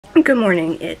Good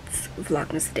morning, it's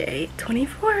Vlogmas Day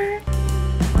 24.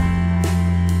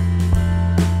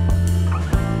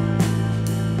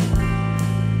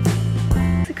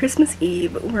 It's Christmas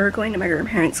Eve. We're going to my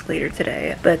grandparents later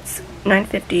today, but it's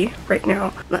 9:50 right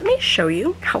now. Let me show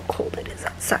you how cold it is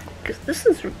outside, because this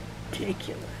is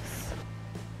ridiculous.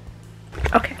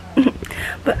 Okay,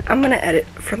 but I'm gonna edit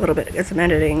for a little bit because I'm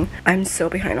editing. I'm so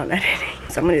behind on editing.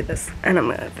 So I'm gonna do this and I'm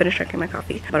gonna finish drinking my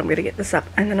coffee, but I'm gonna get this up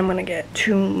and then I'm gonna get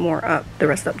 2 more up, the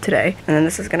rest up today. And then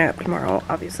this is gonna go up tomorrow,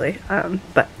 obviously.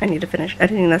 But I need to finish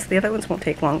editing this. The other ones won't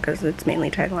take long because it's mainly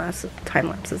time lapses.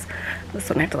 This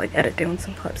one I have to like edit down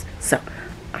some clips. So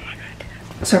I'm not gonna do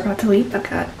that. So we're about to leave. I've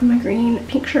got my green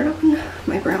pink shirt on,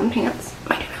 my brown pants,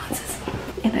 my New Balances,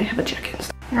 and I have a jacket.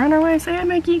 We're on our way. Say hi,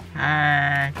 Mikey.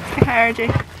 Hi. Say hi, RJ.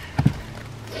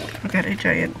 I've got a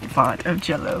giant font of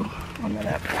Jello on that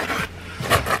app.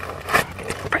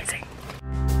 Pricing.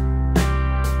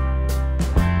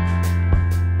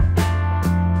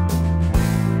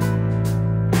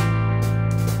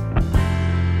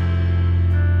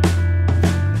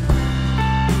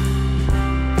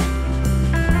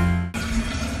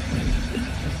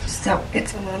 So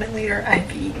it's a little bit later.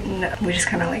 I've eaten. We just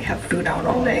kind of like have food out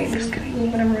all day. Just gonna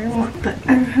eat whatever we want. But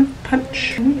I have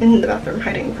punch in the bathroom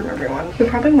hiding from everyone. We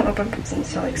probably won't open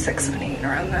until like 6, 7, 8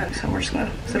 around that. So we're just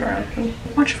gonna sit around and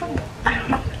watch football. I don't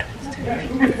know what to do.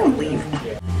 I'm gonna leave.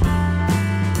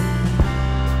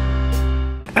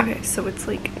 Okay, so it's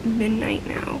like midnight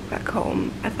now back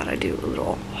home. I thought I'd do a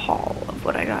little haul of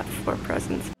what I got for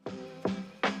presents.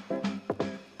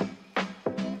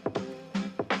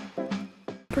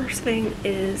 First thing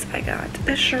is I got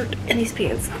this shirt and these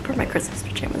pants for my Christmas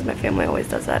pajamas. My family always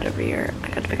does that every year. I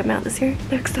got to pick them out this year.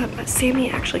 Next up, Sammy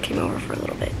actually came over for a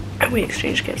little bit and we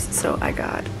exchanged gifts. So I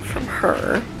got from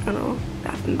her, I don't know,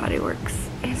 Bath and Body Works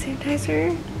hand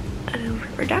sanitizer, a little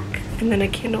rubber duck, and then a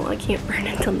candle I can't burn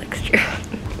until next year.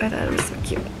 I thought it was so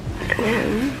cute. And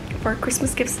then for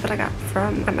Christmas gifts that I got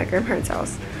from at my grandparents'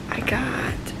 house, I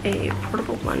got a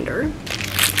portable blender,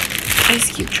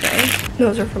 ice cube tray.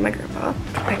 Those are from my grandpa.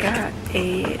 I got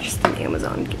just an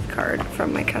Amazon gift card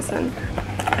from my cousin.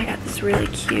 I got this really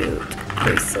cute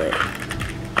bracelet.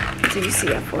 It's a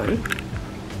UCF one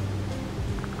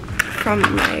from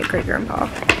my great grandpa.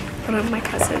 One of my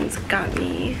cousins got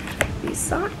me these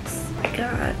socks. I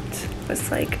got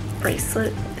this like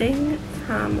bracelet thing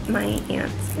from my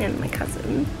aunts and my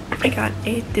cousin. I got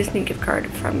a Disney gift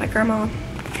card from my grandma.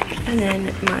 And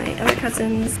then my other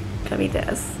cousins got me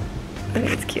this. I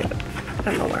think it's cute. I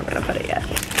don't know where I'm gonna put it yet.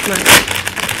 My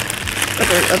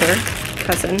other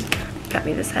cousin got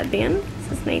me this headband. It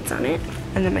says Nate's on it.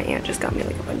 And then my aunt just got me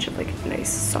like a bunch of like nice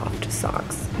soft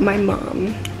socks. My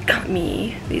mom got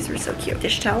me, these were so cute,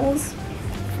 dish towels.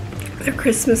 They're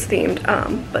Christmas themed,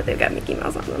 but they've got Mickey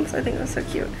Mouse on them, so I think that's so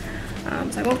cute.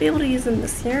 So I won't be able to use them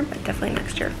this year, but definitely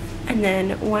next year. And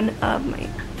then one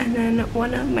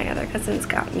of my other cousins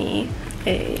got me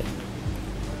a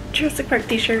Jurassic Park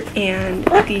t-shirt and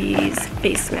these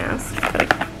face masks that I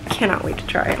cannot wait to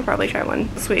try. I'll probably try one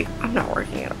this week. I'm not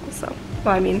working at all, so.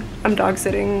 Well, I mean, I'm dog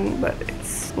sitting, but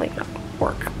it's like not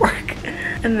work.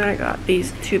 And then I got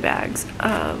these 2 bags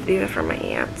of, these are from my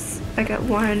aunts. I got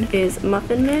one is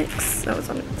muffin mix, that was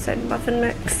on the side, muffin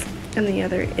mix, and the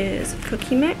other is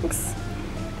cookie mix.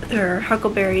 They're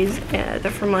huckleberries, they're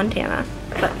from Montana,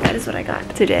 but that is what I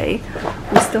got today.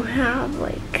 We still have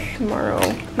like tomorrow,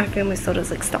 my family still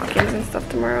does like stockings and stuff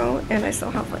tomorrow, and I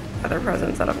still have like other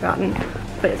presents that I've gotten,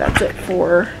 but that's it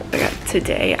for what I got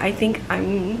today. I think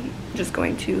I'm just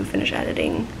going to finish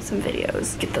editing some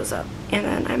videos, get those up, and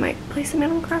then I might play some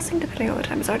Animal Crossing depending on the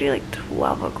time. It's already like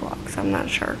 12 o'clock, so I'm not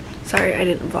sure. Sorry I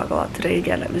didn't vlog a lot today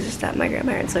again. I was just at my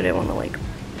grandparents', so I didn't want to like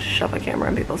shove a camera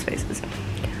in people's faces.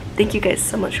 Thank you guys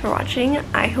so much for watching.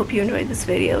 I hope you enjoyed this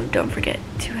video. Don't forget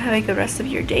to have a good rest of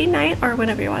your day, night, or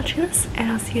whenever you're watching this. And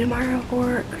I'll see you tomorrow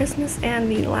for Christmas and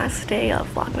the last day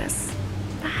of Vlogmas.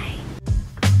 Bye.